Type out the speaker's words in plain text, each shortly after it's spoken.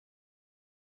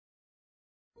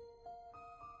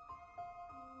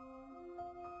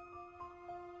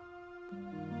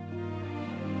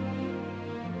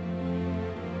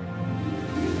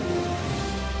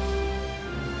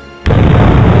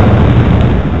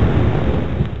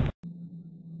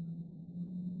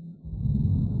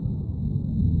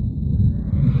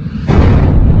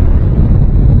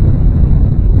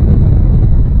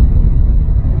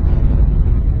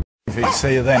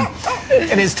See you then.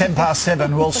 It is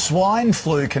 7:10. Well, swine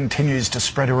flu continues to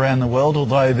spread around the world,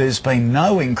 although there's been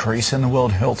no increase in the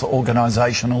World Health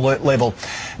Organization alert level.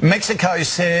 Mexico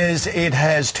says it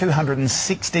has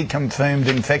 260 confirmed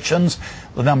infections.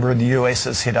 The number in the US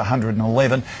has hit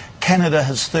 111. Canada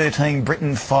has 13,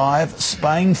 Britain 5,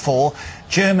 Spain 4,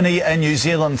 Germany and New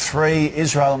Zealand 3,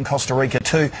 Israel and Costa Rica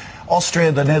 2,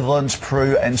 Austria, the Netherlands,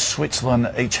 Peru and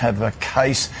Switzerland each have a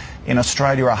case. In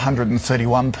Australia,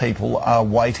 131 people are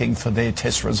waiting for their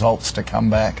test results to come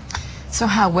back. So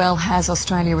how well has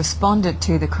Australia responded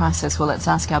to the crisis? Well, let's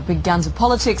ask our big guns of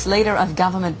politics, Leader of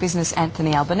Government Business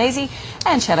Anthony Albanese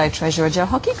and Shadow Treasurer Joe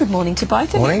Hockey. Good morning to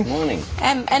both of you. Morning. Morning.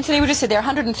 Anthony, we just said there are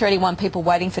 131 people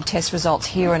waiting for test results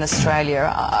here in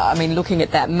Australia. I mean, looking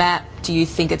at that map, do you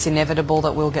think it's inevitable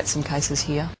that we'll get some cases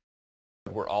here?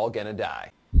 We're all going to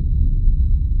die.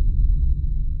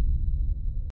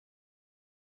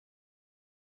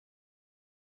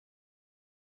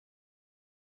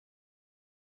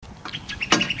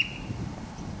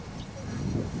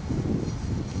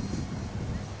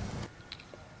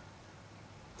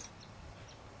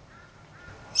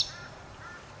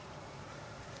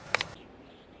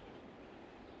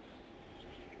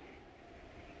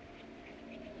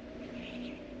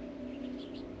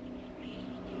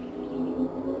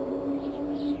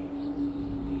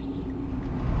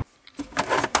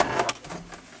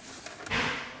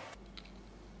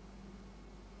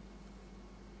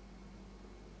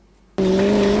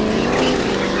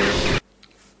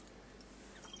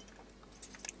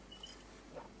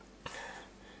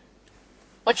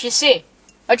 What you see?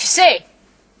 What you see?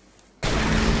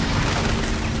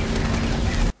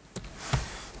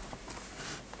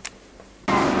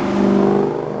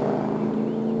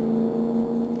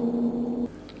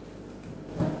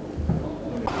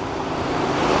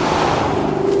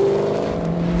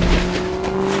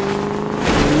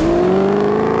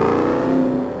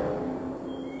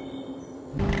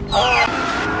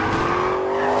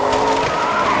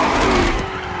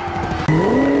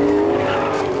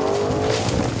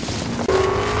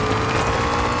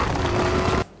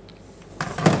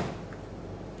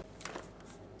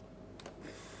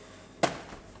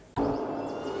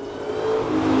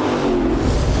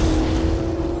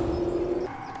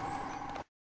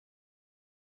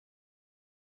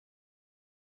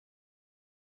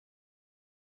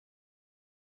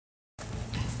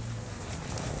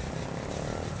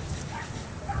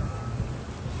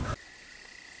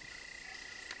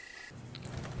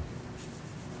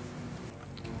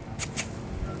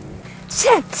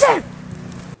 Sam! Sam!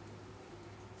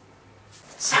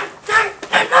 Sam, no,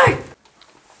 no, no!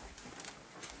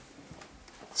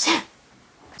 Sam!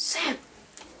 Sam!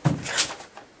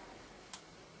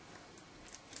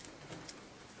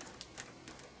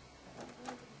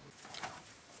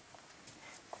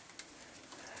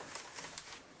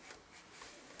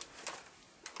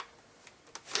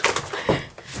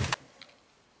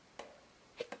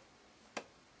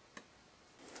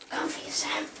 Go for you,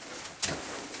 Sam.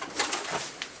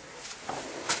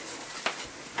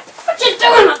 What you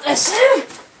doing up there, Sam?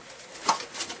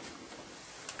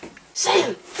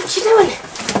 Sam, what you doing?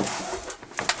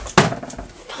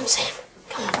 Come on, Sam.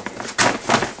 Come on.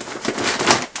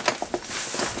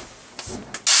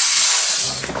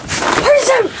 Hurry,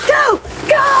 Sam! Go!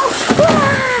 Go!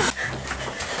 Ah!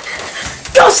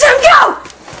 Go, Sam, go!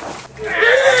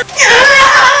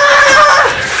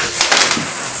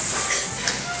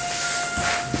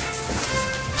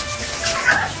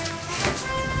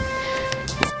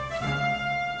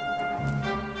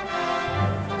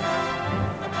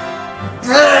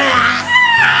 Ah!